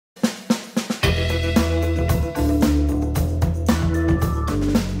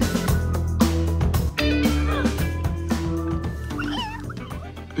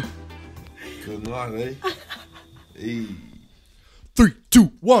on, eh? Hey. 3,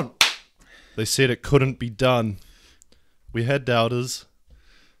 2, 1. They said it couldn't be done. We had doubters,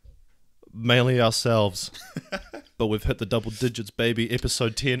 mainly ourselves, but we've hit the double digits, baby.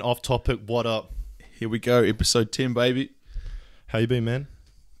 Episode 10, off topic. What up? Here we go, episode 10, baby. How you been, man?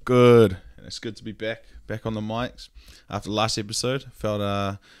 Good. It's good to be back on the mics. After the last episode,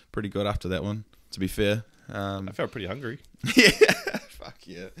 felt pretty good after that one, to be fair. I felt pretty hungry. Yeah, fuck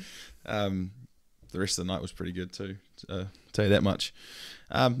yeah. The rest of the night was pretty good too, tell you that much.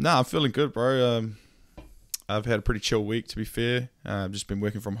 I'm feeling good, bro. I've had a pretty chill week, to be fair. I've just been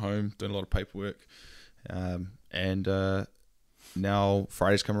working from home, doing a lot of paperwork. And now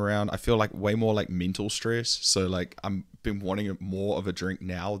Friday's come around. I feel like way more like mental stress. So like I'm been wanting more of a drink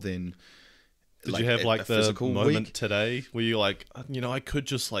now than Did you have like the physical moment week. today where you like, I could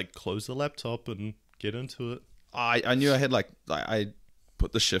just like close the laptop and get into it? I knew I had like I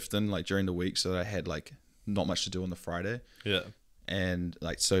put the shift in like during the week so that I had like not much to do on the Friday. Yeah. And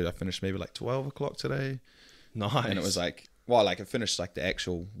like, so I finished maybe like 12 o'clock today. Nice. And it was like, well, like I finished like the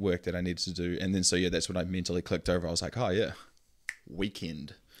actual work that I needed to do. And then, so yeah, that's when I mentally clicked over. I was like, oh yeah,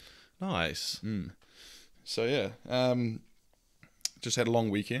 weekend. Nice. So yeah, just had a long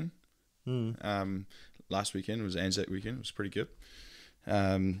weekend. Last weekend was Anzac weekend. It was pretty good.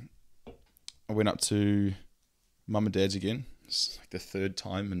 I went up to mum and dad's again. It's like the third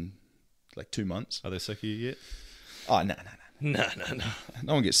time in like 2 months. Are they sick of you yet? Oh, no. No.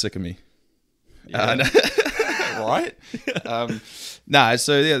 No one gets sick of me. Yeah. No. Right?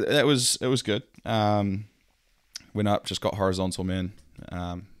 So yeah, it was good. Went up, just got horizontal, man.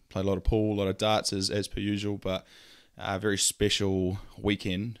 Played a lot of pool, a lot of darts as per usual, but a very special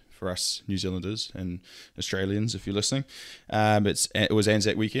weekend for us New Zealanders and Australians, if you're listening. It was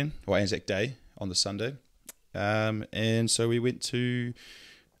Anzac weekend, or Anzac Day on the Sunday. And so we went to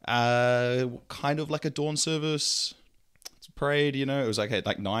kind of like a dawn service parade, it was like at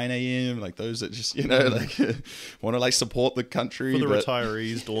like 9 a.m, like those that just like want to like support the country For the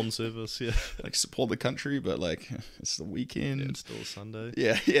retirees dawn service. Yeah. Like support the country, but like it's the weekend. Yeah, it's still a Sunday.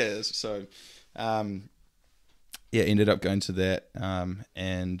 Yeah. So ended up going to that,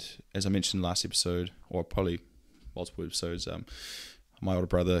 and as I mentioned last episode, or probably multiple episodes, my older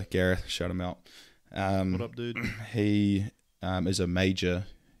brother Gareth, shout him out. What up, dude? He is a major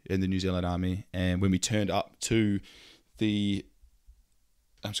in the New Zealand Army, and when we turned up to I'm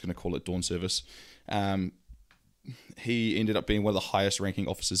just going to call it dawn service, he ended up being one of the highest ranking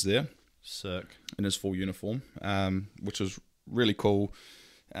officers there. Sick. In his full uniform, which was really cool,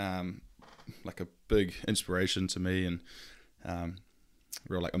 like a big inspiration to me, and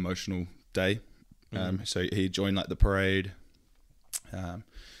real like emotional day. So he joined like the parade,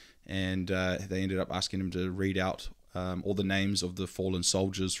 and they ended up asking him to read out all the names of the fallen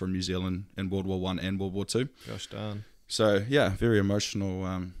soldiers from New Zealand in World War I and World War II. Gosh darn. So yeah, very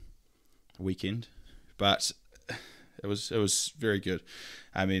emotional weekend, but it was very good.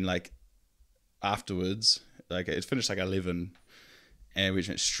 I mean, like afterwards, like it finished like 11, and we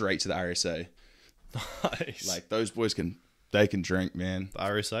went straight to the RSA. Nice. Like those boys can drink, man. The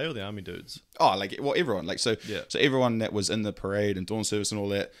RSA or the army dudes? Oh, like everyone. Like so everyone that was in the parade and dawn service and all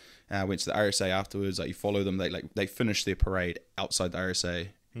that went to the RSA afterwards. Like you follow them. They finished their parade outside the RSA.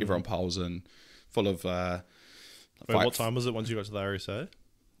 Everyone piles in, full of. Wait, what time was it once you got to the RSA?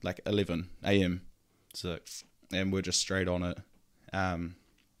 Like 11 a.m. Sick. And we're just straight on it.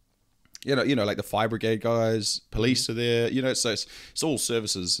 Like the fire brigade guys, police are there. So it's all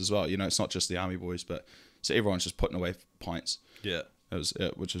services as well. It's not just the army boys, but so everyone's just putting away pints. Yeah,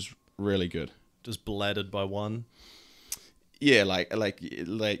 which is really good. Just bladdered by one. Yeah, like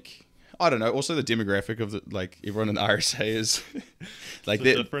I don't know. Also, the demographic of the like everyone in the RSA is like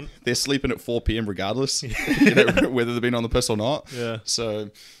they're different. They're sleeping at 4 p.m. regardless, whether they've been on the piss or not. Yeah.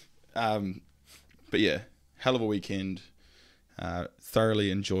 So, but yeah, hell of a weekend. Thoroughly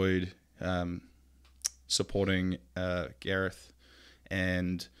enjoyed supporting Gareth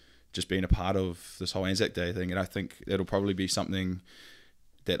and just being a part of this whole Anzac Day thing. And I think it'll probably be something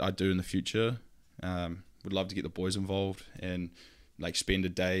that I do in the future. Would love to get the boys involved and like spend a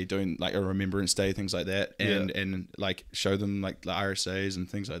day doing like a remembrance day, things like that, and like show them like the RSAs and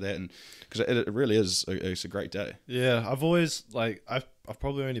things like that, and because it really is it's a great day. Yeah, I've always like I've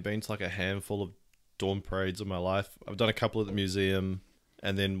probably only been to like a handful of dawn parades in my life. I've done a couple at the museum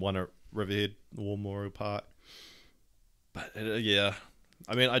and then one at Riverhead War Memorial Park. But yeah,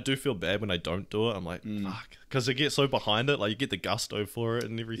 I mean I do feel bad when I don't do it. I'm like fuck, because I get so behind it, like you get the gusto for it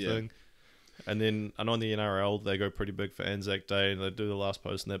and everything. Yeah. And then I know in the NRL they go pretty big for Anzac Day, and they do the last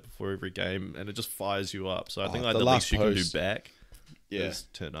post and that before every game, and it just fires you up. So I think like the least you can do back is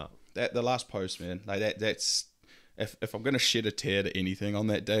turn up. that the last post, man, like that's if I'm gonna shed a tear to anything on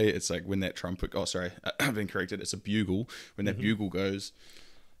that day, it's like when that trumpet. Oh, sorry, I've been corrected. It's a bugle. When that bugle goes.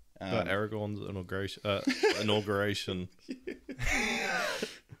 Aragorn's inauguration.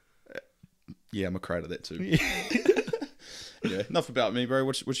 Yeah, I'm a crowd of that too. Yeah, enough about me, bro.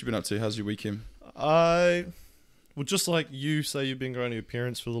 What you been up to? How's your weekend? Well, just like you say, you've been going to your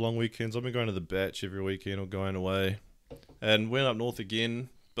parents for the long weekends. I've been going to the batch every weekend or going away, and went up north again.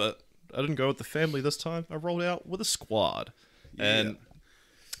 But I didn't go with the family this time. I rolled out with a squad, and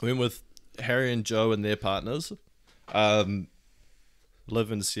went with Harry and Joe and their partners.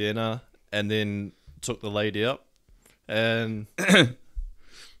 Live in Siena, and then took the lady up, and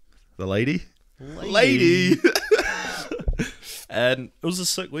The lady. And it was a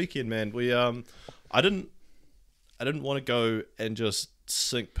sick weekend, man. We I didn't want to go and just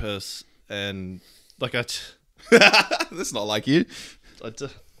sink piss and like That's not like you. I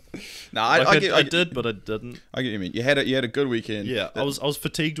did. No, I did, but I didn't. I get what you mean. You had a good weekend. Yeah, I was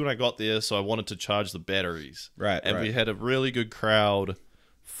fatigued when I got there, so I wanted to charge the batteries. Right, and right. we had a really good crowd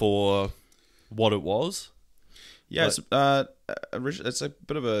for what it was. Yeah, it's a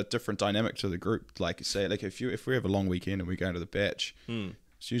bit of a different dynamic to the group. Like you say, like if we have a long weekend and we go into the batch,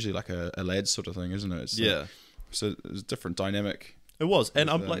 it's usually like a lads sort of thing, isn't it? So it's a different dynamic. It was, and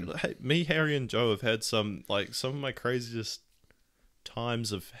I'm like, hey, me, Harry, and Joe have had some of my craziest times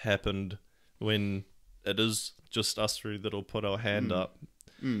have happened when it is just us three that'll put our hand up,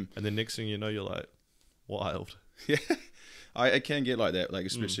 and then next thing you know, you're like, wild. Yeah, I can get like that, like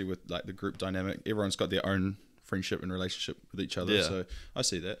especially with like the group dynamic. Everyone's got their own friendship and relationship with each other, so I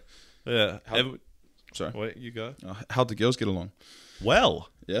see that. Yeah. Sorry. Wait, you go. How'd the girls get along? Well.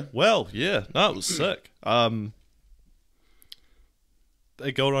 Yeah. Well, yeah. No, it was sick.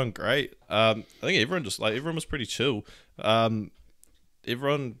 They got on great. I think everyone was pretty chill.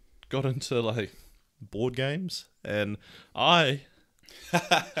 Everyone got into like board games, and it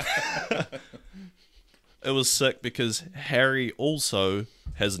was sick because Harry also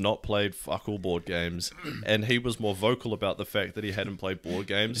has not played fuck all board games, and he was more vocal about the fact that he hadn't played board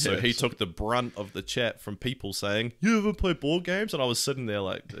games, so he took the brunt of the chat from people saying, "You haven't played board games?" And I was sitting there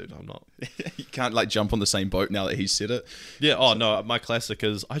like, dude, I'm not. You can't like jump on the same boat now that he said it. Yeah, oh no, my classic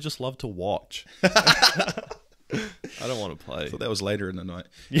is, I just love to watch. I don't want to play. So that was later in the night.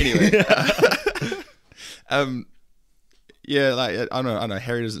 Anyway. Yeah, like I don't know.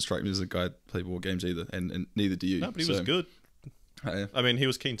 Harry doesn't strike me as a guy that play board games either, and neither do you. No, but he was good. Yeah. I mean, he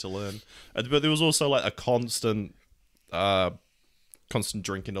was keen to learn, but there was also like a constant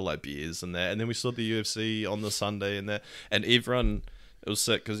drinking of like beers and that. And then we saw the UFC on the Sunday and that, and everyone, it was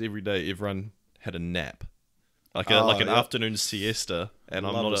sick because every day everyone had a nap, like an afternoon siesta. And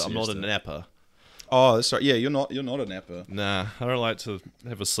I'm not a napper. Oh, that's right. Yeah, you're not a napper. Nah, I don't like to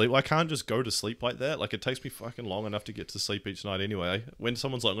have a sleep. I can't just go to sleep like that. Like, it takes me fucking long enough to get to sleep each night anyway. When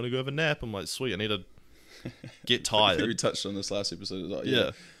someone's like, I'm going to go have a nap, I'm like, sweet, I need to get tired. I think we touched on this last episode. Like,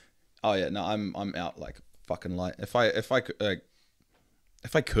 yeah. Oh, yeah, no, I'm out like fucking light. If I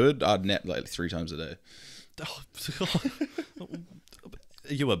could, I'd nap like 3 times a day.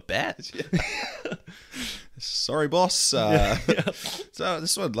 Are you a bat? Sorry, boss. So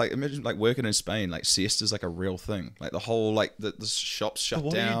this one, like, imagine like working in Spain, like siesta's like a real thing. Like the whole like the shops shut down.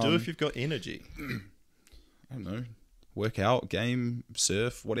 What do you do if you've got energy? I don't know. Work out, game,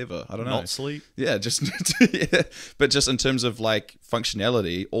 surf, whatever. I don't know. Not sleep. Yeah, just but just in terms of like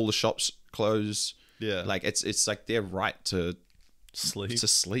functionality, all the shops close. Yeah, like it's like their right to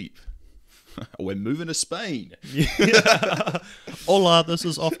sleep. We're moving to Spain. Yeah. Hola, this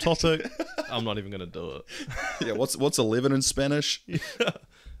is off topic. I'm not even gonna do it. Yeah, what's 11 in Spanish?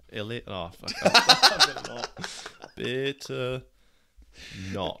 Oh fuck! Better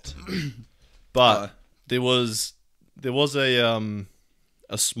not. But there was a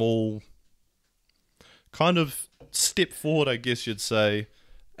small kind of step forward, I guess you'd say.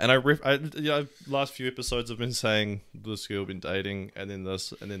 And last few episodes I've been saying this girl been dating, and then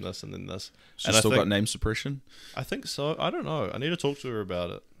this, and then this, and then this. She's still got name suppression? I think so. I don't know. I need to talk to her about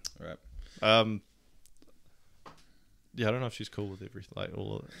it. Right. Yeah, I don't know if she's cool with everything, like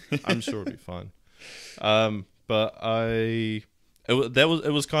all of it. I'm sure it'll be fine. But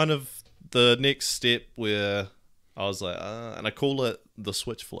it was kind of the next step where I was like, and I call it the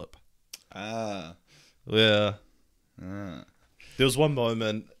switch flip. Ah. Yeah. Ah. There was one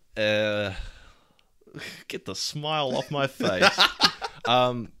moment, get the smile off my face,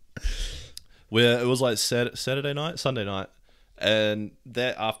 where it was like Sunday night, and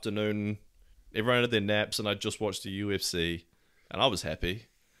that afternoon, everyone had their naps, and I just watched the UFC, and I was happy.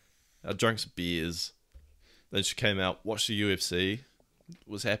 I drank some beers. Then she came out, watched the UFC,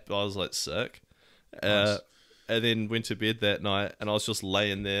 was happy. I was like sick. Nice. And then went to bed that night, and I was just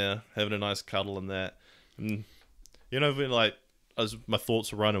laying there having a nice cuddle and that. And you know, when like my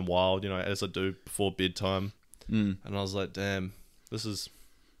thoughts were running wild, you know, as I do before bedtime. And I was like, damn,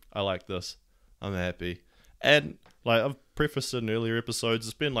 I like this. I'm happy. And like I've prefaced in earlier episodes,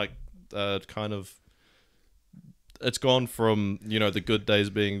 it's been like kind of, it's gone from, you know, the good days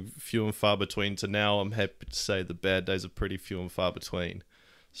being few and far between to now I'm happy to say the bad days are pretty few and far between.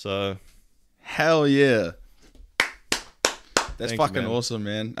 So hell yeah. That's Thank you, fucking man. awesome,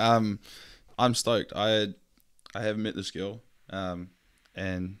 man. I'm stoked. I haven't met this girl, and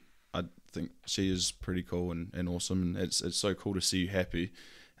I think she is pretty cool and awesome, and it's so cool to see you happy.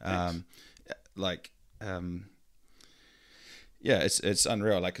 Yeah, it's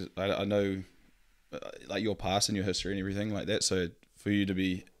unreal. Like I know, like your past and your history and everything like that. So for you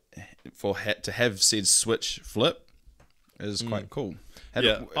to have said switch flip is quite cool. I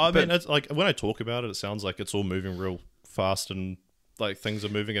mean, it's like when I talk about it, it sounds like it's all moving real fast and like things are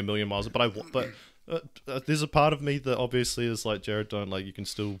moving a million miles. But there's a part of me that obviously is like, Jared, don't, like, you can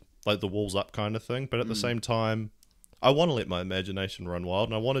still like the walls up kind of thing. But at the same time, I want to let my imagination run wild,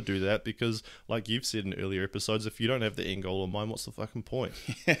 and I want to do that because, like you've said in earlier episodes, if you don't have the end goal in mind, what's the fucking point?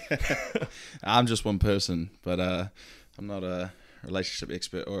 I'm just one person, but I'm not a relationship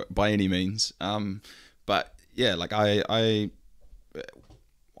expert or by any means. But yeah, like I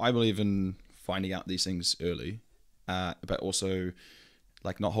believe in finding out these things early, but also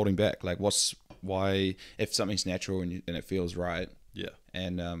like not holding back. Like why if something's natural and it feels right, Yeah,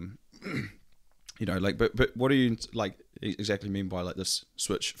 and you know, like, but what do you like exactly mean by like this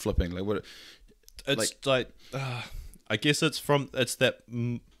switch flipping? Like what? it's like I guess it's that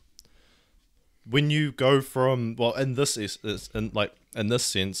when you go from, well, in this in this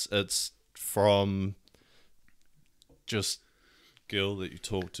sense, it's from just girl that you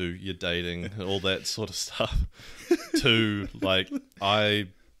talk to, you're dating, and all that sort of stuff, to like I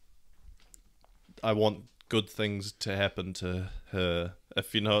want good things to happen to her.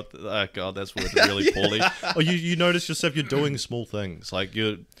 If you know, oh god, that's worded really poorly. Or you notice yourself, you're doing small things, like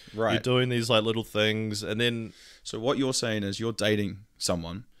you're doing these like little things, and then so what you're saying is you're dating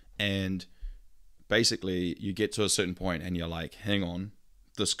someone, and basically you get to a certain point, and you're like, hang on,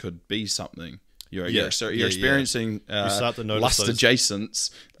 this could be something. You're experiencing you start to notice lust those... adjacents,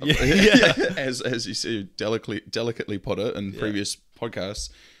 as you see delicately put it in previous podcasts,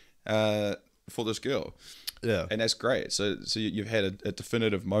 for this girl. Yeah, and that's great. So you've had a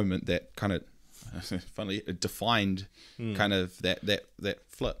definitive moment that kind of, funnily, defined kind of that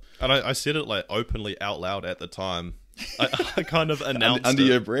flip. And I said it like openly out loud at the time. I kind of announced under it.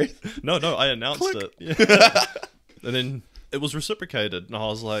 your breath. No, I announced it. Yeah. And then it was reciprocated, and I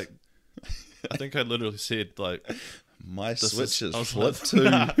was like, I think I literally said like, my switch is flipped too.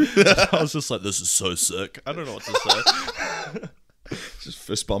 I was just like, this is so sick. I don't know what to say. Just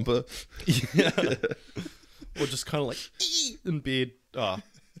fist bumper. Yeah. Or just kind of like in bed.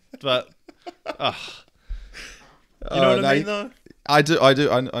 But you know what I mean, though? I do. I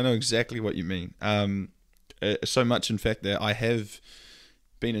know exactly what you mean. So much, in fact, that I have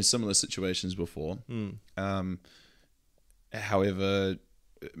been in similar situations before. However,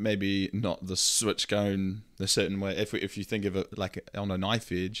 maybe not the switch going the certain way. If you think of it like on a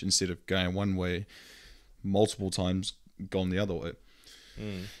knife edge, instead of going one way, multiple times gone the other way.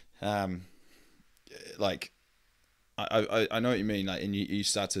 Like I know what you mean. Like, and you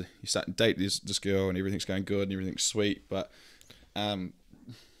start to date this girl, and everything's going good and everything's sweet. But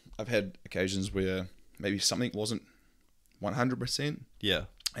I've had occasions where maybe something wasn't 100%. Yeah.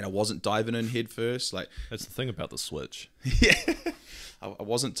 And I wasn't diving in head first. Like, that's the thing about the switch. Yeah. I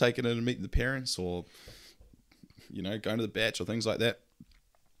wasn't taking her to meet the parents, or, you know, going to the batch or things like that.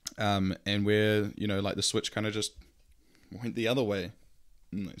 And where, you know, like the switch kind of just went the other way.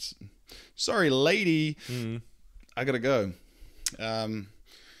 Sorry, lady. I gotta go.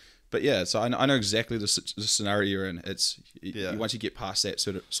 But yeah, so I know exactly the scenario you're in. It's once you get past that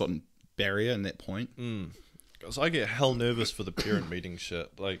sort of barrier and that point. Because I get hell nervous for the parent meeting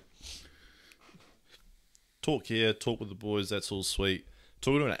shit. Like, talk here, talk with the boys. That's all sweet.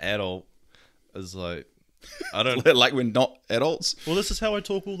 Talking to an adult is like, I don't like we're not adults. Well, this is how I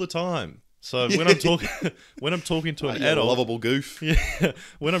talk all the time. So when I'm talking to an adult, lovable goof. Yeah,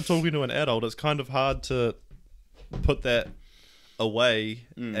 when I'm talking to an adult, it's kind of hard to put that away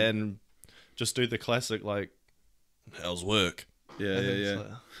and just do the classic like, "How's work?" Yeah.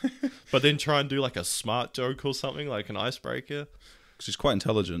 Like, but then try and do like a smart joke or something, like an icebreaker. She's quite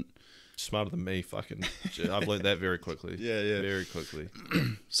intelligent. Smarter than me, fucking. I've learned that very quickly. Yeah. Very quickly.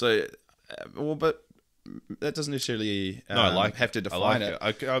 So, well, but that doesn't necessarily No, I like have to I define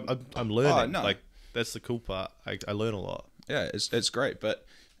like it. I'm learning. Oh, no. Like that's the cool part. I learn a lot. Yeah, it's great, but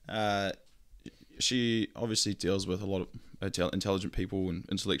she obviously deals with a lot of intelligent people and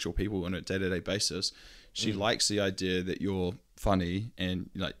intellectual people on a day-to-day basis. She likes the idea that you're funny and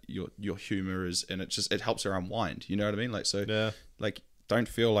like your humor is, and it helps her unwind. You know what I mean? Like, so Yeah. like, don't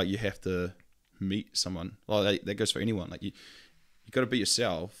feel like you have to meet someone. Well, that goes for anyone. Like you got to be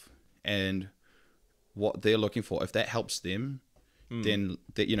yourself, and what they're looking for. If that helps them, then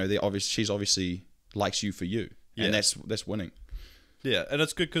that she's obviously likes you for you, and that's winning. Yeah, and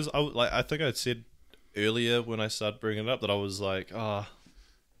it's good because I think I said earlier when I started bringing it up that I was like,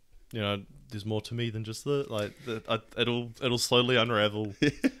 there's more to me than just it'll slowly unravel,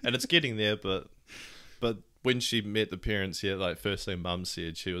 and it's getting there. But when she met the parents here, like first thing Mum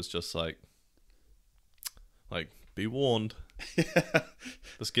said, she was just like be warned.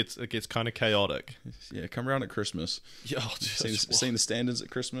 It gets kind of chaotic. Yeah, come around at Christmas. Yeah, seen the standards at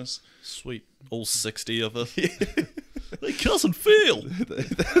Christmas. Sweet, all 60 of us. They cousin Phil.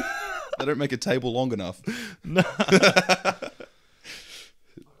 They don't make a table long enough. No.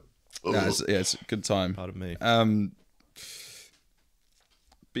 It's a good time. Pardon me.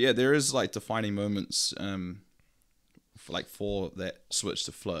 But yeah, there is like defining moments, for that switch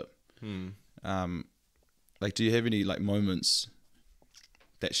to flip. Like, do you have any like moments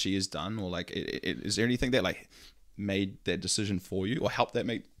that she has done, or like, is there anything that like made that decision for you, or helped that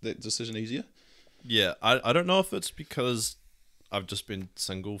make that decision easier? Yeah, I don't know if it's because I've just been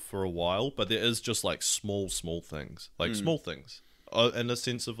single for a while, but there is just like small things, like small things, in the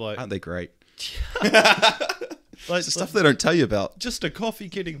sense of like, aren't they great? Like it's the stuff they don't tell you about. Just a coffee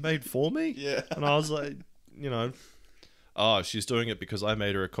getting made for me. Yeah, and I was like, oh, she's doing it because I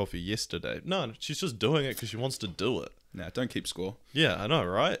made her a coffee yesterday. No, she's just doing it because she wants to do it. No, don't keep score. Yeah, I know,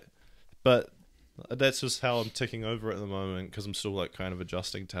 right? But that's just how I'm ticking over at the moment because I'm still like kind of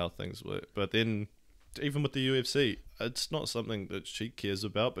adjusting to how things work. But then, even with the UFC, it's not something that she cares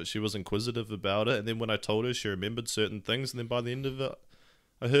about, but she was inquisitive about it. And then when I told her, she remembered certain things. And then by the end of it,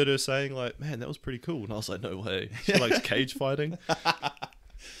 I heard her saying like, "Man, that was pretty cool." And I was like, "No way." She likes cage fighting.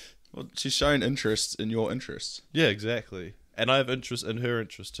 Well, she's shown interest in your interests. Yeah, exactly. And I have interest in her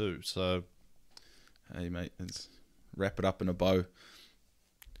interest too. So, hey mate, let's wrap it up in a bow.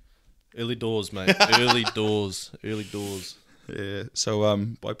 Early doors, mate. Early doors. Yeah. So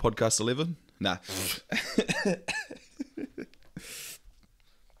by podcast 11. Nah.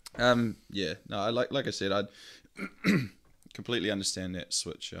 Yeah. No. I like I said, I'd completely understand that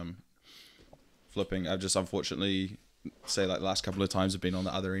switch. Flipping. I've just unfortunately say like the last couple of times I've been on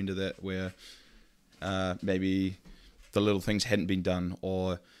the other end of that, where maybe the little things hadn't been done,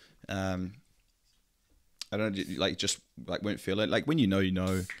 or I don't know, like just like won't feel it. Like when you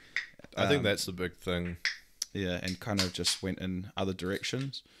know. I think that's the big thing. Yeah, and kind of just went in other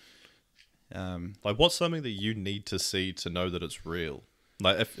directions. Like, what's something that you need to see to know that it's real?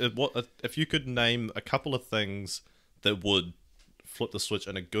 Like, if you could name a couple of things that would flip the switch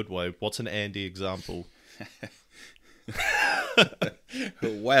in a good way, what's an Andy example?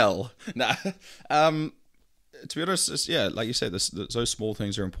 Well, nah. To be honest, like you said, those small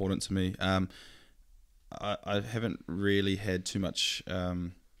things are important to me. I haven't really had too much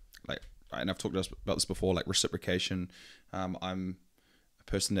and I've talked about this before, like reciprocation. I'm a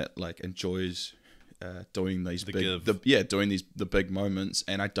person that like enjoys doing these the big moments,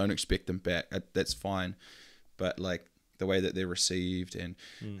 and I don't expect them back. That's fine, but like the way that they're received, and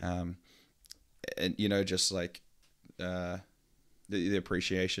just like the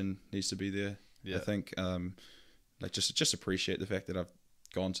appreciation needs to be there. Yeah. I think like just appreciate the fact that I've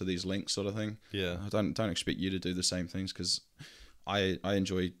gone to these links, sort of thing. Yeah, I don't expect you to do the same things, because I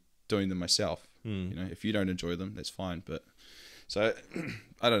enjoy doing them myself. If you don't enjoy them, that's fine. But so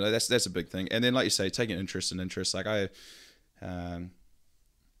I don't know, that's a big thing. And then like you say, taking interest. Like I I've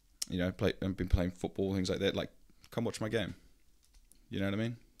been playing football, things like that. Like, come watch my game. You know what I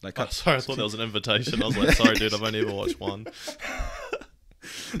mean? Like, sorry, I thought that was an invitation. I was like, sorry dude, I've only ever watched one.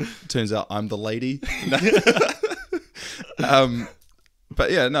 Turns out I'm the lady.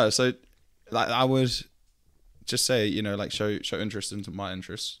 But yeah, no, so like I would just say, like show interest into my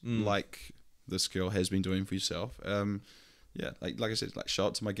interests, like this girl has been doing for yourself. Like I said, like show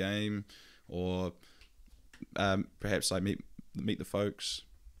up to my game, or perhaps like meet the folks.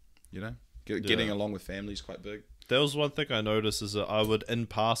 Getting along with family is quite big. That was one thing I noticed, is that I would, in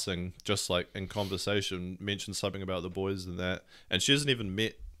passing, just like in conversation, mention something about the boys and that, and she hasn't even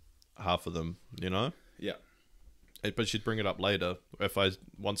met half of them. Yeah. But she'd bring it up later. If I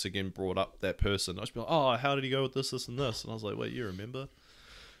once again brought up that person, I'd be like, "Oh, how did he go with this, and this?" And I was like, "Wait, you remember?"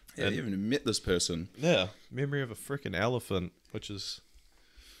 Yeah, you haven't even met this person. Yeah, memory of a freaking elephant, which is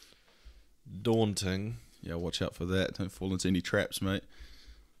daunting. Yeah, watch out for that. Don't fall into any traps, mate.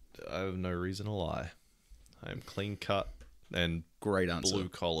 I have no reason to lie. I am clean cut and Great answer. blue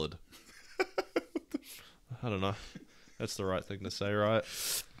collared. I don't know. That's the right thing to say, right?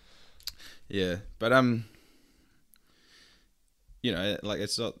 Yeah, but you know, like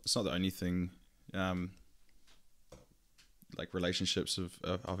it's not the only thing. Like relationships of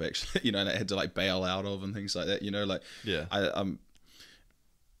actually, you know, that I had to like bail out of and things like that. You know, like Yeah. I'm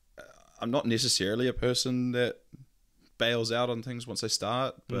not necessarily a person that bails out on things once they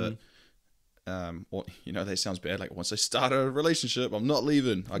start, but or you know, that sounds bad. Like once I start a relationship, I'm not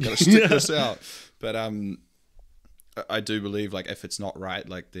leaving. I gotta stick this out. But I do believe like if it's not right,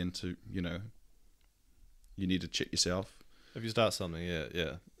 like then to you know, you need to check yourself. If you start something,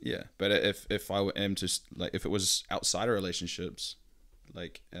 yeah. Yeah, but if I am to like if it was outside of relationships,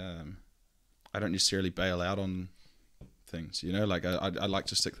 like I don't necessarily bail out on things. You know, like I like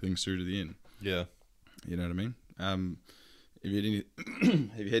to stick things through to the end. Yeah. You know what I mean? Have you had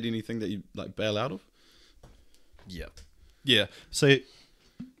have you had anything that you like bail out of? Yeah. Yeah. See,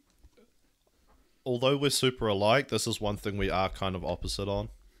 although we're super alike, this is one thing we are kind of opposite on.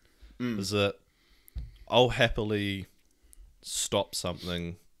 Is that I'll happily stop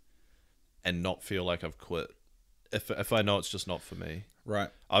something and not feel like I've quit if I know it's just not for me. Right.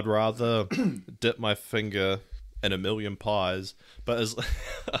 I'd rather dip my finger in a million pies, but as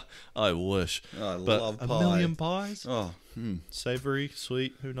I wish. Oh, I but love a pie. million pies, Oh, savory,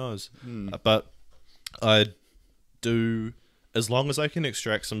 sweet, who knows? But I do, as long as I can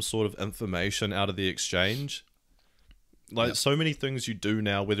extract some sort of information out of the exchange. Like so many things you do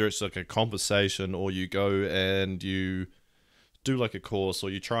now, whether it's like a conversation or you go and you do like a course or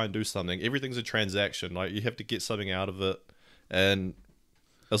you try and do something, everything's a transaction. Like you have to get something out of it, and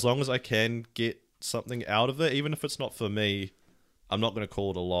as long as I can get something out of it, even if it's not for me, I'm not going to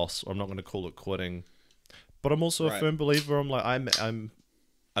call it a loss, or I'm not going to call it quitting. But I'm also a firm believer. I'm like I'm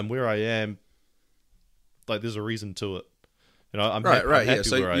where I am. Like there's a reason to it. You know, I'm right. happy Yeah.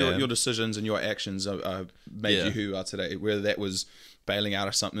 So where I am. your decisions and your actions are made you who you are today. Whether that was bailing out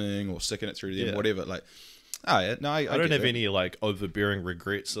of something or sticking it through the end, whatever. Like, oh yeah, no, I don't have that. any like overbearing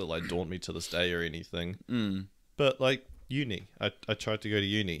regrets that like daunt me to this day or anything. But like uni, I tried to go to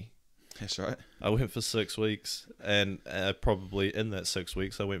uni. That's right. I went for 6 weeks, and probably in that 6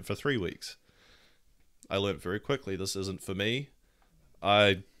 weeks, I went for 3 weeks. I learned very quickly this isn't for me.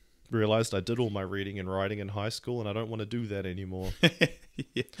 I realized I did all my reading and writing in high school, and I don't want to do that anymore.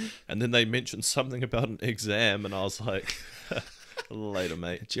 Yeah. And then they mentioned something about an exam, and I was like, later,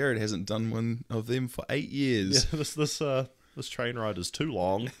 mate. Jared hasn't done one of them for 8 years. Yeah, this train ride is too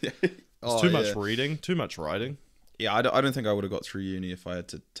long. Oh, It's too much reading, too much writing. Yeah, I don't think I would have got through uni if I had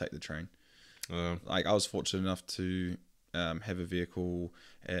to take the train. Like I was fortunate enough to have a vehicle.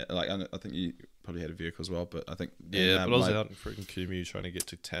 Like I think you probably had a vehicle as well, but I think but I was out in freaking Kumu trying to get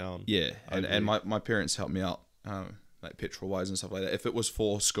to town. Yeah, and my parents helped me out, like petrol wise and stuff like that. If it was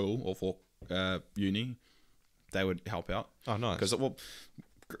for school or for uni, they would help out. Oh, nice. Because well,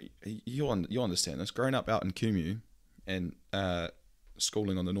 you understand this. Growing up out in Kumu and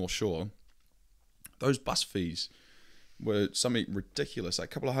schooling on the North Shore, those bus fees were something ridiculous, like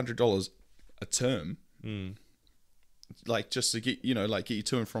a couple of $100 a term, like just to get get you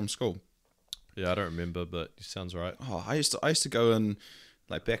to and from school. Yeah, I don't remember, but it sounds right. Oh, I used to go in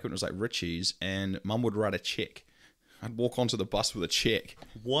like back when it was like Richie's, and Mum would write a check. I'd walk onto the bus with a check.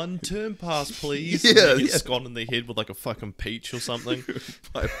 1 term pass, please. Yeah, and get gone in the head with like a fucking peach or something.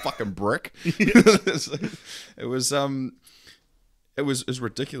 Like a fucking brick. It was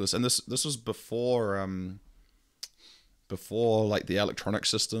ridiculous, and this was before like the electronic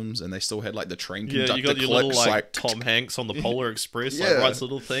systems, and they still had like the train conductor you got your clicks, little like Tom Hanks on the Polar Express, like Yeah. writes a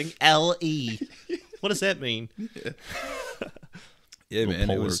little thing. LE. What does that mean? Yeah, man.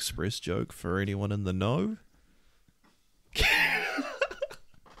 Polar It was Express joke for anyone in the know.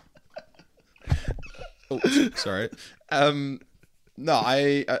 sorry. No,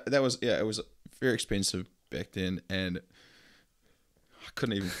 that was it was very expensive back then, and I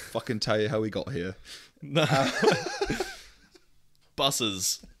couldn't even fucking tell you how we got here. No.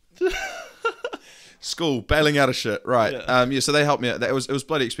 Buses. School bailing out of shit, right? Yeah. So they helped me out. It was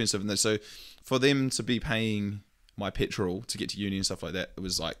bloody expensive, and then so for them to be paying my petrol to get to uni and stuff like that, it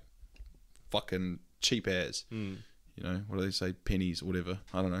was like fucking cheap as. You know, what do they say? Pennies or whatever.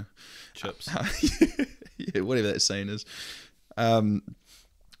 I don't know. Chips. Yeah, whatever that saying is.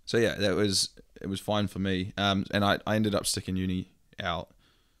 So yeah, it was fine for me. And I ended up sticking uni out.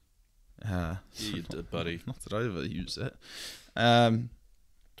 Yeah, you did, buddy. Not that I ever used it.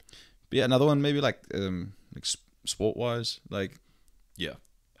 But yeah, another one maybe like sport wise, like Yeah,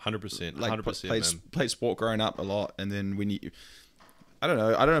 100%, like 100%, man. played sport growing up a lot, and then when you, I don't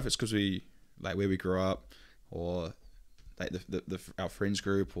know if it's because we like where we grew up, or like our friends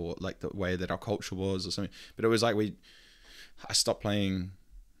group, or like the way that our culture was or something. But it was like I stopped playing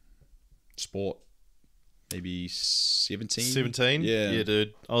sport maybe 17. 17? Yeah. Yeah,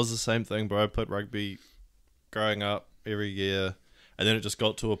 dude. I was the same thing, bro. I played rugby growing up every year, and then it just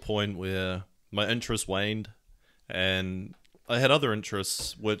got to a point where my interest waned, and I had other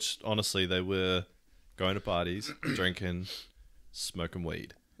interests, which honestly they were going to parties, drinking, smoking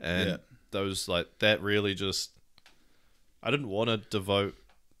weed, and those like that really just. I didn't want to devote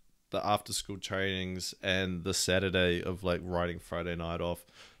the after school trainings and the Saturday of like riding Friday night off,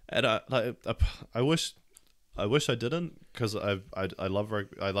 and I wish I didn't, because I love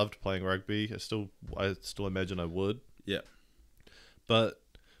rugby. I loved playing rugby. I still imagine I would. Yeah. But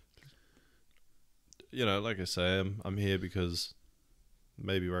you know, like I say, I'm here because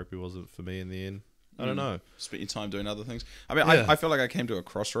maybe rugby wasn't for me in the end. I don't know. Spent your time doing other things. I mean, Yeah. I feel like I came to a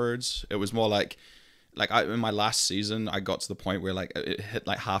crossroads. It was more like in my last season, I got to the point where like it hit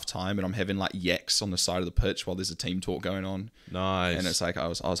like half time, and I'm having like yaks on the side of the pitch while there's a team talk going on. Nice. And it's like I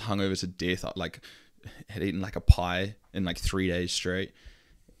was hungover to death. I like had eaten like a pie in like 3 days straight,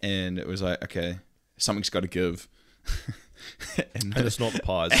 and it was like, okay, something's got to give. and it's not the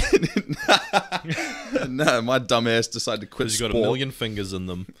pies. No, my dumbass decided to quit Because sport. you've got a million fingers in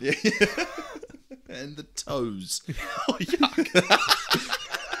them. Yeah. And the toes. Oh, yuck.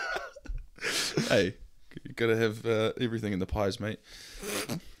 Hey, you gotta have everything in the pies, mate.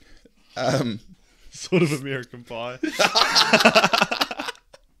 Sort of American Pie.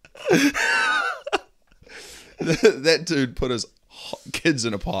 That dude put his kids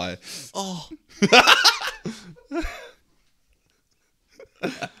in a pie. Oh.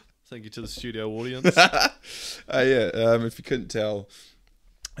 Thank you to the studio audience. Yeah. If you couldn't tell,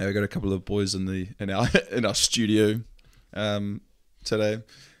 we got a couple of boys in our studio today.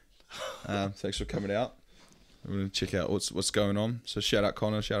 Thanks for coming out. I'm gonna check out what's going on. So shout out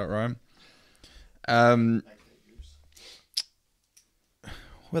Connor, shout out Ryan.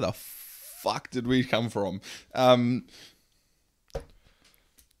 Where the fuck did we come from? Another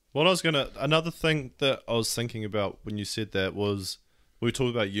thing that I was thinking about when you said that was, we were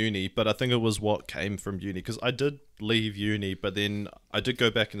talking about uni, but I think it was what came from uni, because I did leave uni, but then I did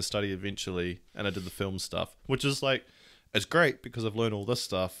go back and study eventually, and I did the film stuff, which is like, it's great because I've learned all this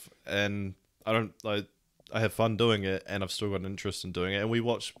stuff, and I have fun doing it, and I've still got an interest in doing it, and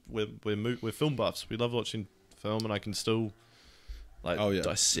we're film buffs. We love watching film, and I can still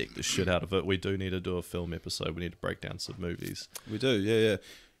dissect the shit out of it. We do need to do a film episode. We need to break down some movies. We do, yeah.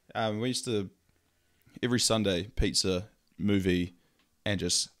 We used to every Sunday pizza, movie, and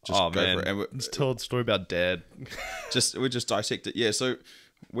just go for it. And let's tell a story about Dad. we just dissect it. Yeah, so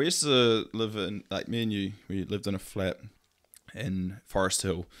we used to live in, like, me and you, we lived in a flat in Forest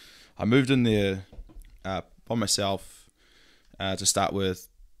Hill. I moved in there by myself to start with.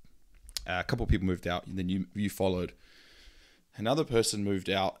 A couple of people moved out, and then you followed. Another person moved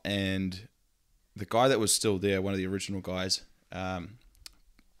out, and the guy that was still there, one of the original guys,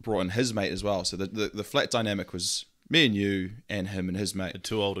 brought in his mate as well. So the flat dynamic was me and you and him and his mate. The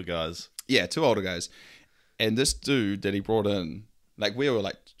two older guys. Yeah, two older guys. And this dude that he brought in, like, we were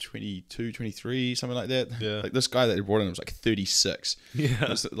like 22, 23, something like that. Yeah. Like, this guy that he brought in was like 36. Yeah. It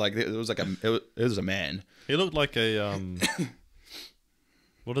was a man. He looked like a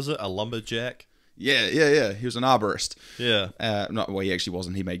what is it? A lumberjack? Yeah. He was an arborist. Yeah. He actually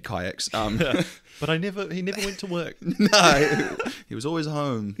wasn't. He made kayaks. Yeah. But he never went to work. No, he was always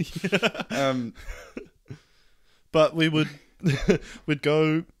home. But we'd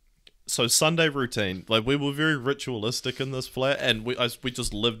go. So Sunday routine, like, we were very ritualistic in this flat, and we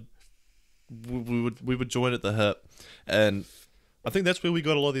just lived. We would join at the hip, and I think that's where we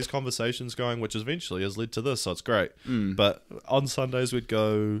got a lot of these conversations going, which eventually has led to this. So it's great. But on Sundays we'd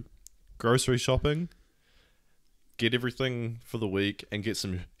go grocery shopping, get everything for the week, and get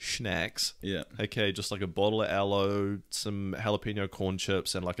some snacks. Yeah. Okay, just like a bottle of aloe, some jalapeno corn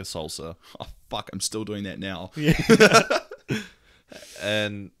chips, and like a salsa. Oh, fuck, I'm still doing that now. Yeah.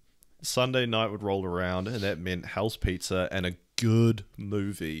 And Sunday night would roll around, and that meant house pizza and a good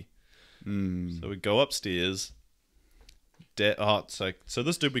movie. So we'd go upstairs. So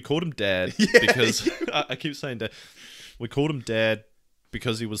this dude, we called him Dad because I keep saying Dad. We called him Dad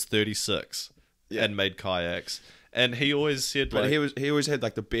because he was 36 and made kayaks, and he always said, But like, he always had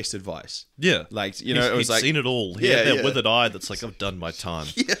like the best advice. yeah, Like, you know, it was he'd like, seen it all. He had that yeah. withered eye that's like, I've done my time.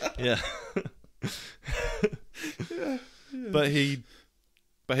 Yeah.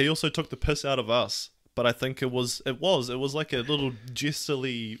 But but he also took the piss out of us. But I think it was like a little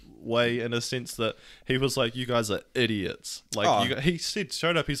jesterly way, in a sense that he was like, "You guys are idiots." Like he said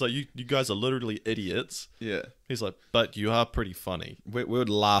straight up, he's like, "You guys are literally idiots." Yeah. He's like, "But you are pretty funny." We would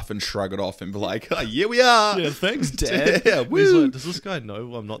laugh and shrug it off and be like, "Oh, yeah, we are." Yeah, thanks, Dad. Yeah, He's woo. like, "Does this guy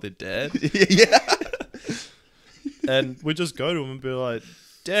know I'm not their dad?" Yeah. And we just go to him and be like,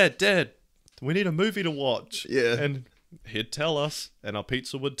 Dad, we need a movie to watch." Yeah. And he'd tell us, and our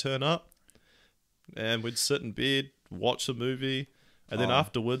pizza would turn up, and we'd sit in bed, watch the movie, and then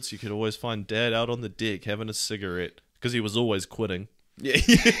afterwards you could always find Dad out on the deck having a cigarette, because he was always quitting. Yeah.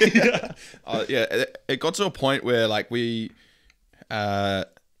 Yeah. It got to a point where like we'd be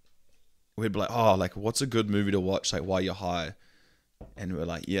like, "Oh, like what's a good movie to watch like while you're high?" And we're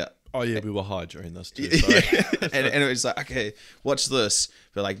like, "Yeah." Oh yeah, we were high during this too. Sorry. and it was like, "Okay, watch this,"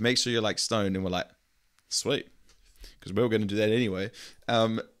 but like make sure you're like stoned. And we're like, "Sweet," because we were going to do that anyway.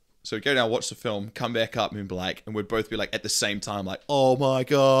 So we go down, watch the film, come back up, and be like, and we'd both be like at the same time, like, "Oh my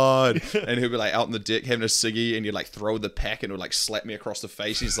god!" And he'd be like out on the deck having a ciggy, and you'd like throw the pack, and it would like slap me across the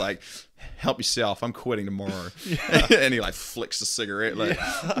face. He's like, "Help yourself, I'm quitting tomorrow." Yeah. And he like flicks the cigarette. Like,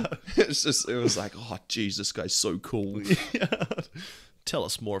 it was like, "Oh jeez, this guy's so cool." Yeah. Tell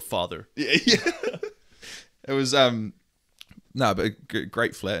us more, Father. Yeah. It was no, but a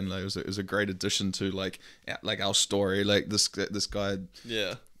great flat, and like, it was a great addition to like our story. Like this guy,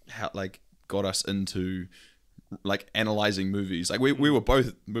 Yeah. how like got us into like analyzing movies. Like we're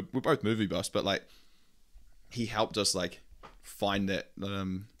both movie buffs, but like he helped us like find that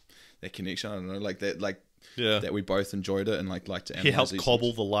connection. I don't know, like that we both enjoyed it and like to analyze. He helped these cobble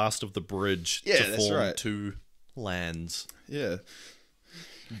things. the last of the bridge Yeah, to that's form right. two lands. Yeah.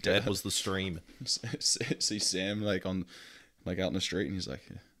 Dad was the stream. See Sam like out in the street, and he's like,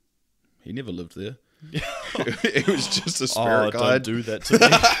 he never lived there. It was just a spirit guide. Don't do that to me.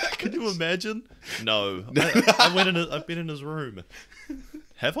 Can you imagine? No. I've been in his room.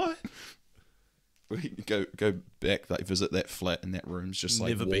 Have I? We go back, like visit that flat, and that room's just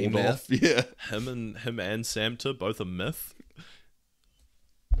like Never walled been there. off. Yeah. Him and Samta, both a myth.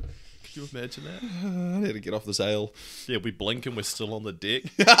 Can you imagine that? I need to get off this ale. Yeah, we blink and we're still on the deck.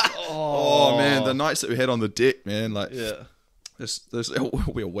 Oh man, the nights that we had on the deck, man. Like, Yeah. this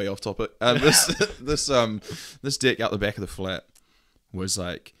we're way off topic. This deck out the back of the flat was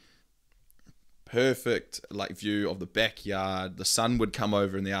like perfect, like view of the backyard. The sun would come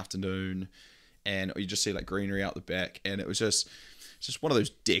over in the afternoon, and you just see like greenery out the back, and it was just one of those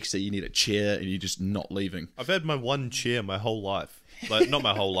decks that you need a chair and you're just not leaving. I've had my one chair my whole life. Like, not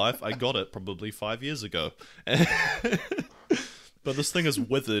my whole life. I got it probably 5 years ago. But this thing is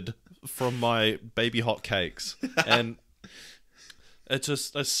withered from my baby hot cakes. And I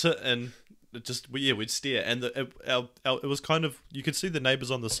sit and we'd stare. And it was kind of, you could see the neighbors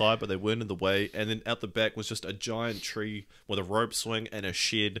on the side, but they weren't in the way. And then out the back was just a giant tree with a rope swing and a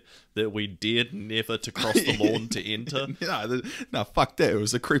shed that we dared never to cross the lawn to enter. No, fuck that. It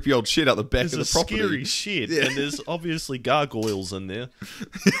was a creepy old shed out the back There's of the a property. scary shed, Yeah. and there's obviously gargoyles in there.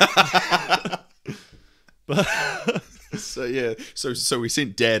 But So we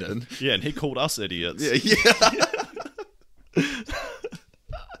sent Dad in. yeah, and he called us idiots. Yeah.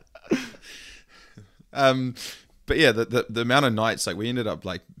 But yeah, the amount of nights like we ended up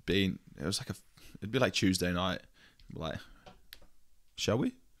like being, it'd be like Tuesday night, like, shall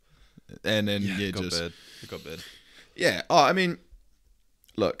we? And then It got bad. Yeah. Oh, I mean,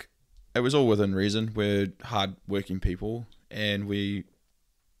 look, it was all within reason. We're hard-working people, and we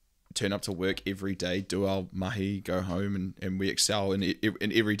turn up to work every day, do our mahi, go home, and we excel in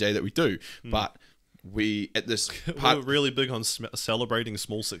every day that we do. But we at this part, We're really big on celebrating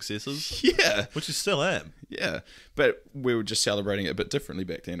small successes, yeah, which you still am. yeah. But we were just celebrating it a bit differently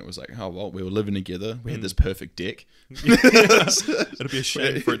back then. It was like, oh well, we were living together. We had this perfect deck. It'd be a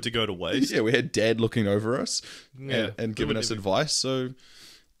shame for it to go to waste. Yeah, we had Dad looking over us Yeah. and giving us advice. So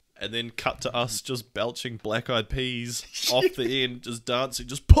And then cut to us just belching black-eyed peas off the end, just dancing,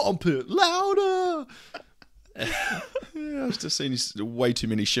 just pump it louder. yeah, I was just seeing way too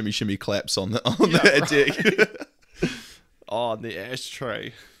many shimmy claps on that deck. Oh, and the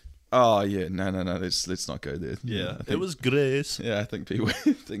ashtray. Oh yeah, no. Let's not go there. Yeah, I think, it was grace. Yeah, I think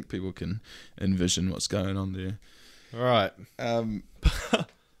people can envision what's going on there. All right.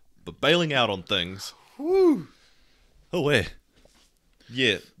 But bailing out on things. Woo. Oh, where?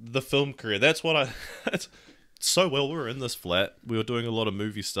 Yeah, the film career. That's what that's so well. We were in this flat. We were doing a lot of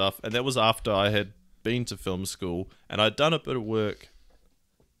movie stuff, and that was after I had been to film school, and I'd done a bit of work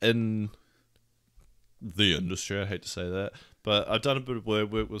in the industry. I hate to say that, but I've done a bit of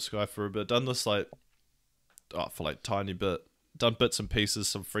work with Sky for a bit. Done this for like done bits and pieces,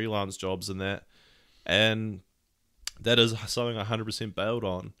 some freelance jobs and that, and that is something I 100% bailed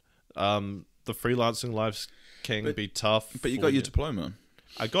on. The freelancing life can be tough. But you got your diploma.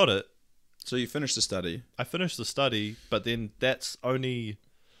 I got it. So you finished the study. I finished the study, but then that's only...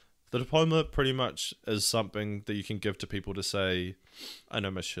 The diploma pretty much is something that you can give to people to say, I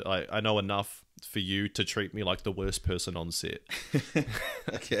know my shit. I know enough for you to treat me like the worst person on set.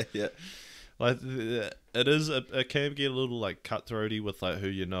 Okay, yeah. Like, it can get a little like cutthroaty with like who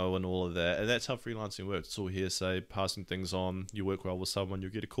you know and all of that, and that's how freelancing works. It's all hearsay, passing things on. You work well with someone,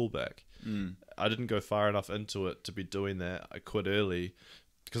 you'll get a callback. I didn't go far enough into it to be doing that. I quit early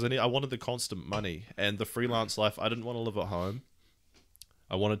because I wanted the constant money, and the freelance life. I didn't want to live at home.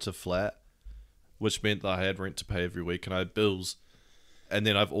 I wanted to flat, which meant that I had rent to pay every week and I had bills, and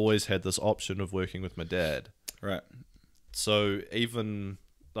then I've always had this option of working with my dad. Right. So even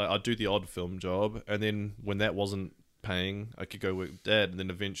like I'd do the odd film job, and then when that wasn't paying, I could go work with dad. And then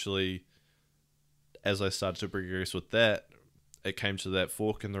eventually, as I started to progress with that, it came to that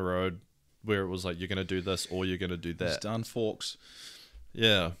fork in the road where it was like, you're going to do this or you're going to do that. It's done forks.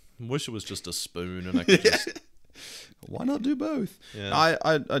 Yeah. I wish it was just a spoon and I could just... Why not do both? Yeah.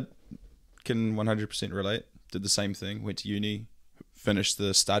 I can 100% relate. Did the same thing. Went to uni, finished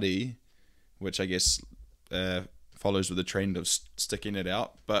the study, which I guess follows with the trend of sticking it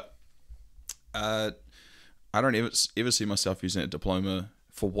out. But I don't ever see myself using a diploma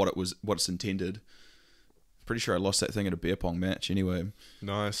for what it's intended. Pretty sure I lost that thing at a beer pong match anyway.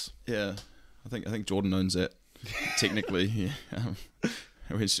 Nice. Yeah, I think Jordan owns it. Technically, yeah.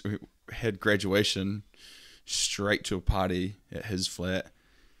 We had graduation straight to a party at his flat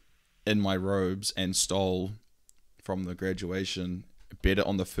in my robes and stole from the graduation. Bet it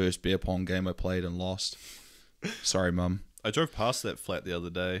on the first beer pong game I played and lost. Sorry, Mum. I drove past that flat the other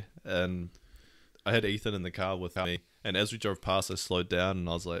day and I had Ethan in the car with me. And as we drove past, I slowed down and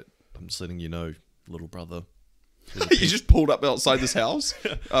I was like, I'm just letting you know, little brother. You just pulled up outside this house?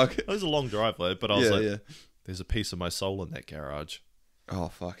 Okay. It was a long driveway, but I was like, there's a piece of my soul in that garage. Oh,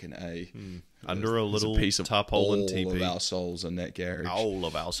 fucking A. Under a little piece of tarpaulin all teepee. of our souls in that garage. All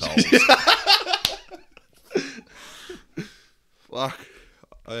of our souls. Fuck.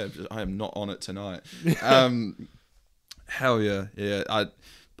 I am not on it tonight. Hell yeah. Yeah.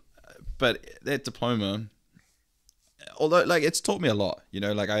 But that diploma, although like it's taught me a lot, you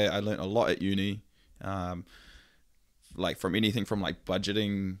know, like I learned a lot at uni. Like from anything from like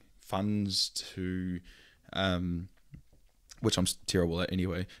budgeting funds to which I'm terrible at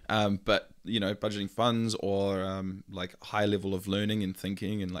anyway. But you know, budgeting funds or like high level of learning and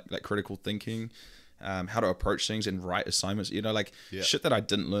thinking and like critical thinking, how to approach things and write assignments. You know, like shit that I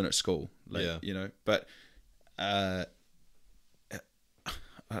didn't learn at school. Like, you know, but I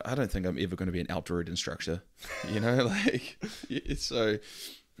don't think I'm ever going to be an outdoor instructor. You know, like so.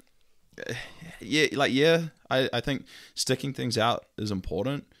 I think sticking things out is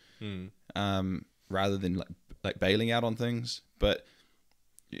important. Rather than like bailing out on things, but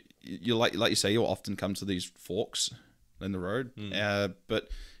you like you say, you'll often come to these forks in the road. But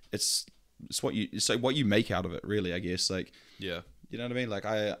it's what you make out of it, really. I guess, like, you know what I mean. Like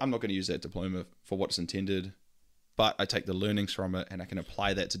I'm not going to use that diploma for what it's intended, but I take the learnings from it and I can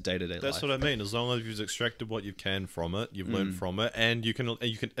apply that to day-to-day life. That's what I mean. As long as you've extracted what you can from it, you've learned from it, and you can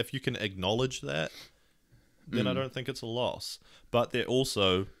if you can acknowledge that, then I don't think it's a loss. But there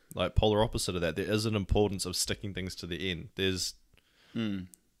also, like, polar opposite of that, there is an importance of sticking things to the end. There's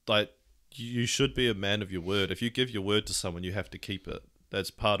like, you should be a man of your word. If you give your word to someone, you have to keep it.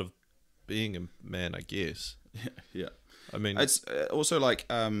 That's part of being a man, I guess. Yeah. I mean, it's also like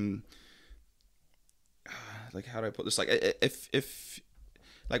how do I put this? Like if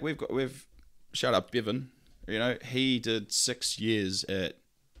like we've shout out Bevan, you know, he did 6 years in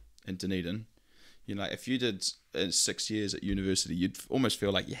Dunedin. You know, if you did 6 years at university, you'd almost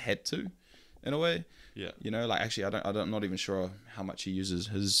feel like you had to, in a way. Yeah. You know, like actually, I'm not even sure how much he uses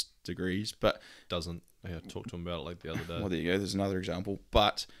his degrees, but doesn't. Yeah, I talked to him about it like the other day. Well, there you go. There's another example.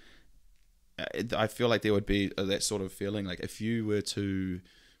 But I feel like there would be that sort of feeling, like if you were to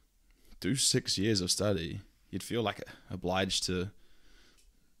do 6 years of study, you'd feel like obliged to,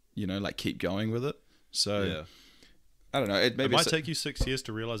 you know, like keep going with it. So yeah. I don't know. It might take you 6 years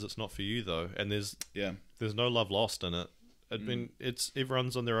to realize it's not for you, though, and there's no love lost in it. I mean, it's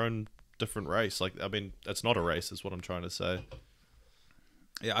everyone's on their own different race. Like, I mean, it's not a race, is what I'm trying to say.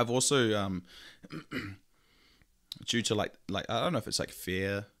 Yeah, I've also due to like I don't know if it's like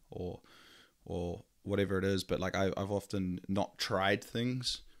fear or whatever it is, but like I've often not tried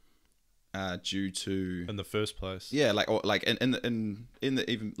things due to in the first place. Yeah, like or like in the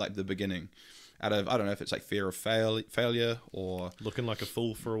even like the beginning. out of, I don't know if it's like fear of failure or Looking like a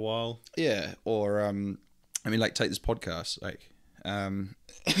fool for a while. yeah, or I mean, like take this podcast, like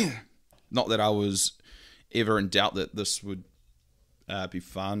not that I was ever in doubt that this would be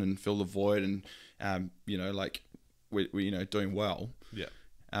fun and fill the void and you know, like we're you know doing well. Yeah.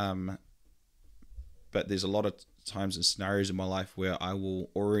 But there's a lot of times and scenarios in my life where I will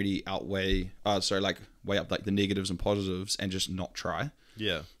already weigh up like the negatives and positives and just not try.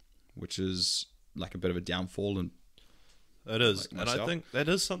 Yeah. Which is like a bit of a downfall. And it is. Like and I think that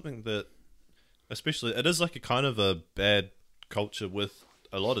is something that, especially, it is like a kind of a bad culture with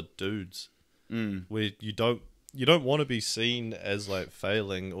a lot of dudes where you don't want to be seen as like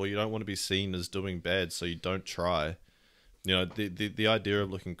failing, or you don't want to be seen as doing bad, so you don't try. You know, the idea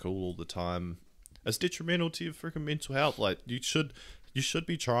of looking cool all the time is detrimental to your freaking mental health. Like you should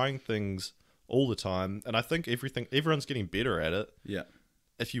be trying things all the time, and I think everyone's getting better at it. Yeah.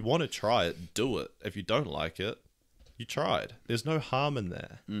 If you want to try it, do it. If you don't like it, you tried. There's no harm in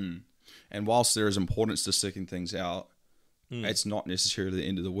there. And whilst there is importance to sticking things out, it's not necessarily the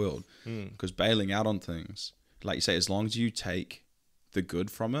end of the world. Because bailing out on things, like you say, as long as you take the good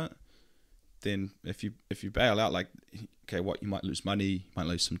from it, then if you bail out, like, okay, what, you might lose money, you might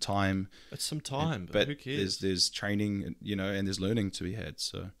lose some time. It's some time, but who cares? There's training, you know, and there's learning to be had.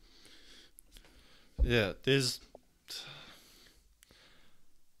 So yeah, there's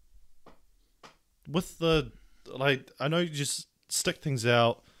with the, like, I know you just stick things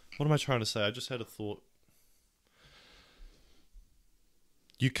out. What am I trying to say? I just had a thought.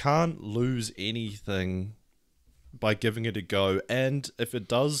 You can't lose anything by giving it a go, and if it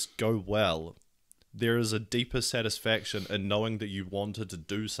does go well, there is a deeper satisfaction in knowing that you wanted to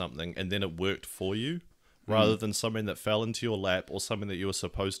do something and then it worked for you, rather than something that fell into your lap or something that you were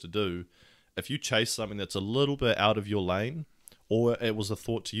supposed to do. If you chase something that's a little bit out of your lane, or it was a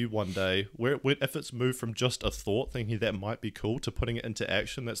thought to you one day, if it's moved from just a thought, thinking that might be cool, to putting it into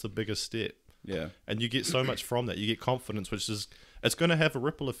action, that's the biggest step. yeah, And you get so much from that. You get confidence, which is, it's going to have a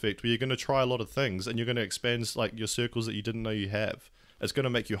ripple effect where you're going to try a lot of things and you're going to expand like your circles that you didn't know you have. It's going to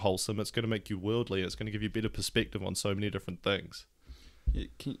make you wholesome. It's going to make you worldly. It's going to give you better perspective on so many different things. yeah.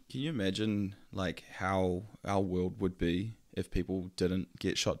 Can you imagine like how our world would be if people didn't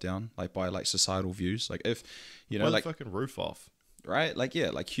get shot down, like by like societal views? Like if, you know, Blow like the fucking roof off. Right? Like,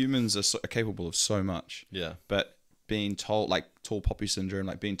 yeah, like humans are capable of so much. Yeah. But being told, like tall poppy syndrome,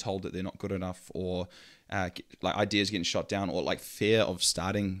 like being told that they're not good enough, or like ideas getting shot down, or like fear of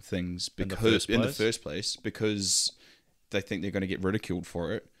starting things because in the first place because they think they're going to get ridiculed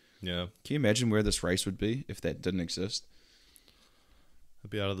for it. Yeah. Can you imagine where this race would be if that didn't exist?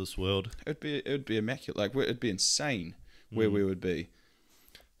 It'd be out of this world. It would be immaculate. Like, it'd be insane where we would be.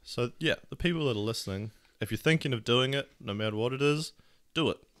 So, yeah, the people that are listening, if you're thinking of doing it, no matter what it is, do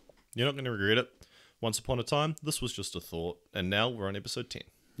it. You're not going to regret it. Once upon a time, this was just a thought, and now we're on episode 10.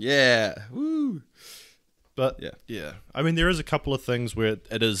 Yeah. Woo. But, yeah. I mean, there is a couple of things where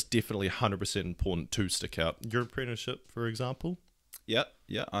it is definitely 100% important to stick out. Your apprenticeship, for example. Yeah.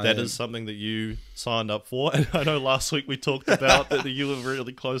 That is something that you signed up for. And I know last week we talked about that you were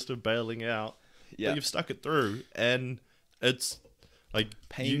really close to bailing out. Yeah. But you've stuck it through, and it's like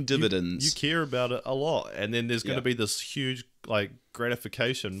paying dividends. You care about it a lot, and then there's going to be this huge like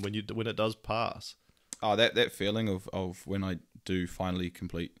gratification when it does pass. Oh, that feeling of when I do finally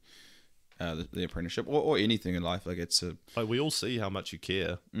complete the apprenticeship or anything in life, like it's a like we all see how much you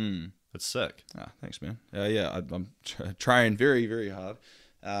care. It's sick. Thanks, man. Yeah, I'm trying very, very hard,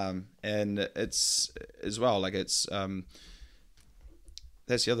 and it's as well like it's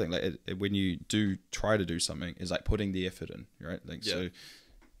that's the other thing. Like when you do try to do something, is like putting the effort in, right? Like so,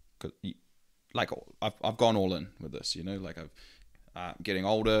 like I've gone all in with this, you know. Like I'm getting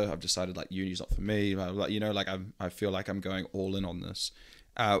older. I've decided like uni's not for me. Like, you know, like I feel like I'm going all in on this.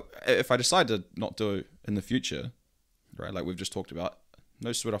 If I decide to not do it in the future, right? Like we've just talked about,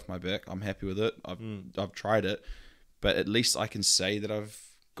 no sweat off my back. I'm happy with it. I've tried it, but at least I can say that I've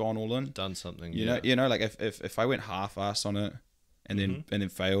gone all in, done something. You know, like if I went half-ass on it and then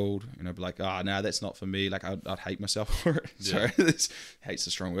failed, you know, be like, no, that's not for me. Like I'd hate myself for it. Sorry, hate's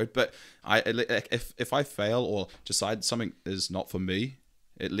a strong word, but if I fail or decide something is not for me,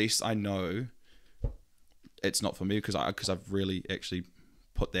 at least I know it's not for me because I've really actually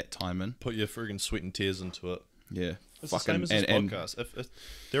put that time in. Put your friggin' sweat and tears into it. Yeah. It's the same as this podcast. If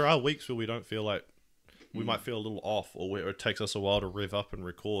there are weeks where we don't feel like, we might feel a little off, or where it takes us a while to rev up and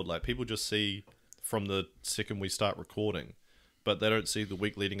record. Like people just see from the second we start recording, but they don't see the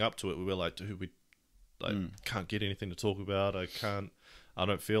week leading up to it. We're like, dude, we can't get anything to talk about. I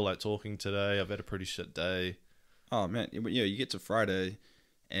don't feel like talking today. I've had a pretty shit day. Oh man, yeah, you get to Friday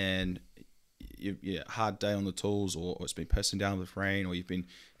and hard day on the tools, or it's been pissing down with rain, or you've been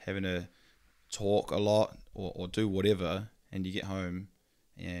having to talk a lot or do whatever, and you get home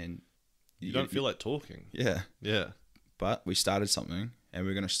and you don't feel like talking. Yeah. But we started something, and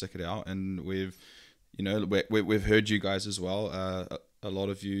we're going to stick it out, and we've heard you guys as well. A lot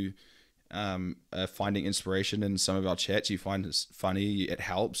of you finding inspiration in some of our chats. You find it's funny, it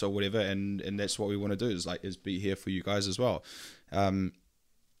helps, or whatever, and that's what we want to do, is be here for you guys as well. And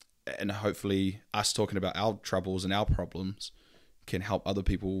hopefully us talking about our troubles and our problems can help other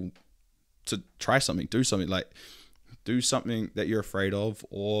people to try something, do something that you're afraid of,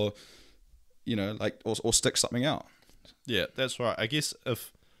 or or stick something out. Yeah, that's right. I guess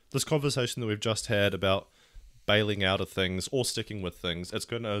if this conversation that we've just had about bailing out of things or sticking with things, it's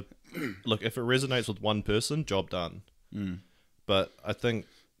going to look, if it resonates with one person, job done. But I think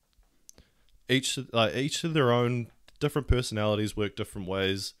each of their own different personalities work different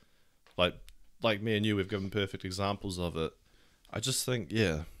ways. Like me and you, we've given perfect examples of it. I just think,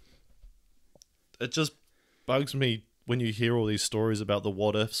 it just bugs me when you hear all these stories about the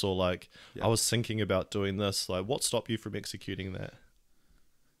what ifs, or I was thinking about doing this. Like, what stopped you from executing that?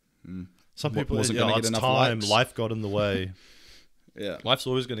 Some people, wasn't going to get enough time. likes. Life got in the way. Yeah, life's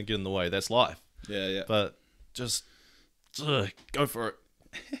always going to get in the way. That's life. Yeah. But just go for it.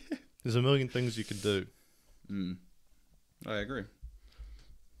 There's a million things you can do. I agree.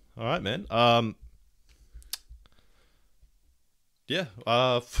 All right, man.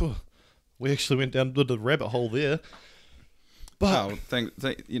 We actually went down to the rabbit hole there. But thank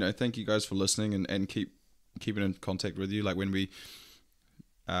you guys for listening, and keeping in contact with you. Like, when we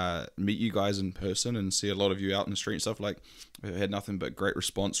meet you guys in person and see a lot of you out in the street and stuff, we've had nothing but great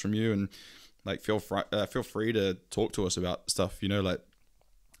response from you, and feel free to talk to us about stuff. We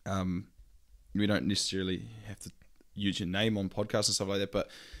don't necessarily have to use your name on podcasts and stuff like that, but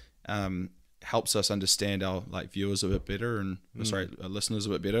helps us understand our viewers a bit better, and our listeners a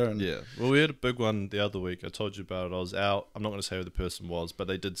bit better. And well, we had a big one the other week. I told you about it. I was out. I'm not going to say who the person was, but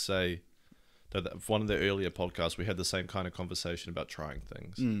they did say that one of their earlier podcasts, we had the same kind of conversation about trying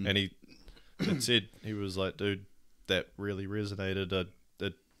things, and he said, he was like, dude, that really resonated.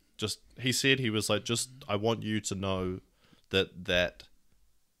 He said, he was like, just, I want you to know that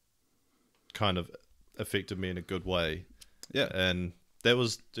kind of affected me in a good way. Yeah. And that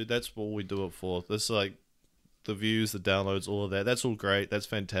was, dude, that's what we do it for. This, the views, the downloads, all of that, that's all great. That's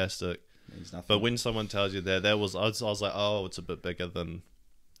fantastic. But when someone tells you that was, I was like, oh, it's a bit bigger than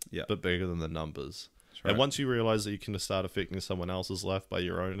the numbers. Right. And once you realize that you can start affecting someone else's life by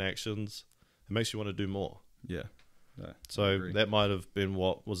your own actions, it makes you want to do more. Yeah. No, so that might have been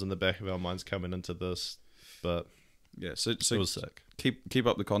what was in the back of our minds coming into this, but so it was sick. Keep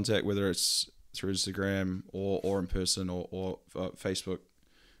up the contact, whether it's through Instagram or in person or Facebook,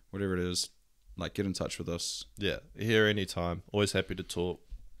 whatever it is. Get in touch with us. Yeah, here anytime. Always happy to talk,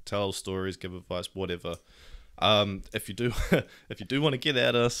 tell stories, give advice, whatever. If you do want to get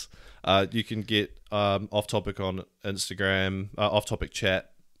at us, you can get off topic on Instagram, off topic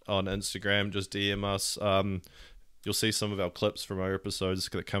chat on Instagram. Just DM us. You'll see some of our clips from our episodes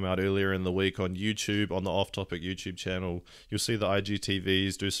that come out earlier in the week on YouTube, on the Off Topic YouTube channel. You'll see the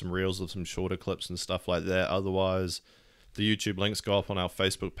IGTVs, do some reels with some shorter clips and stuff like that. Otherwise, the YouTube links go up on our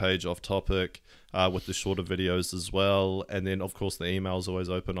Facebook page, Off Topic, with the shorter videos as well. And then, of course, the email is always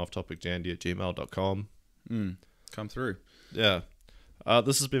open, offtopicjandy@gmail.com. Come through. Yeah.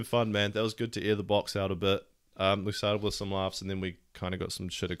 This has been fun, man. That was good to air the box out a bit. We started with some laughs, and then we kind of got some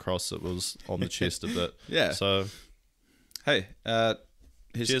shit across that was on the chest a bit. Yeah. So, hey,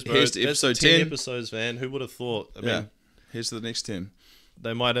 cheers, bro. Here's to episode 10 episodes, man. Who would have thought? I mean, here's to the next 10.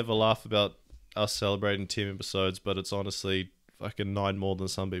 They might have a laugh about us celebrating 10 episodes, but it's honestly fucking 9 more than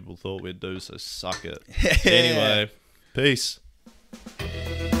some people thought we'd do, so suck it. Anyway, peace.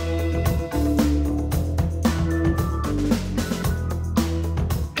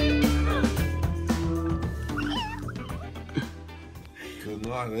 Good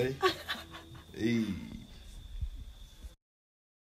night, eh?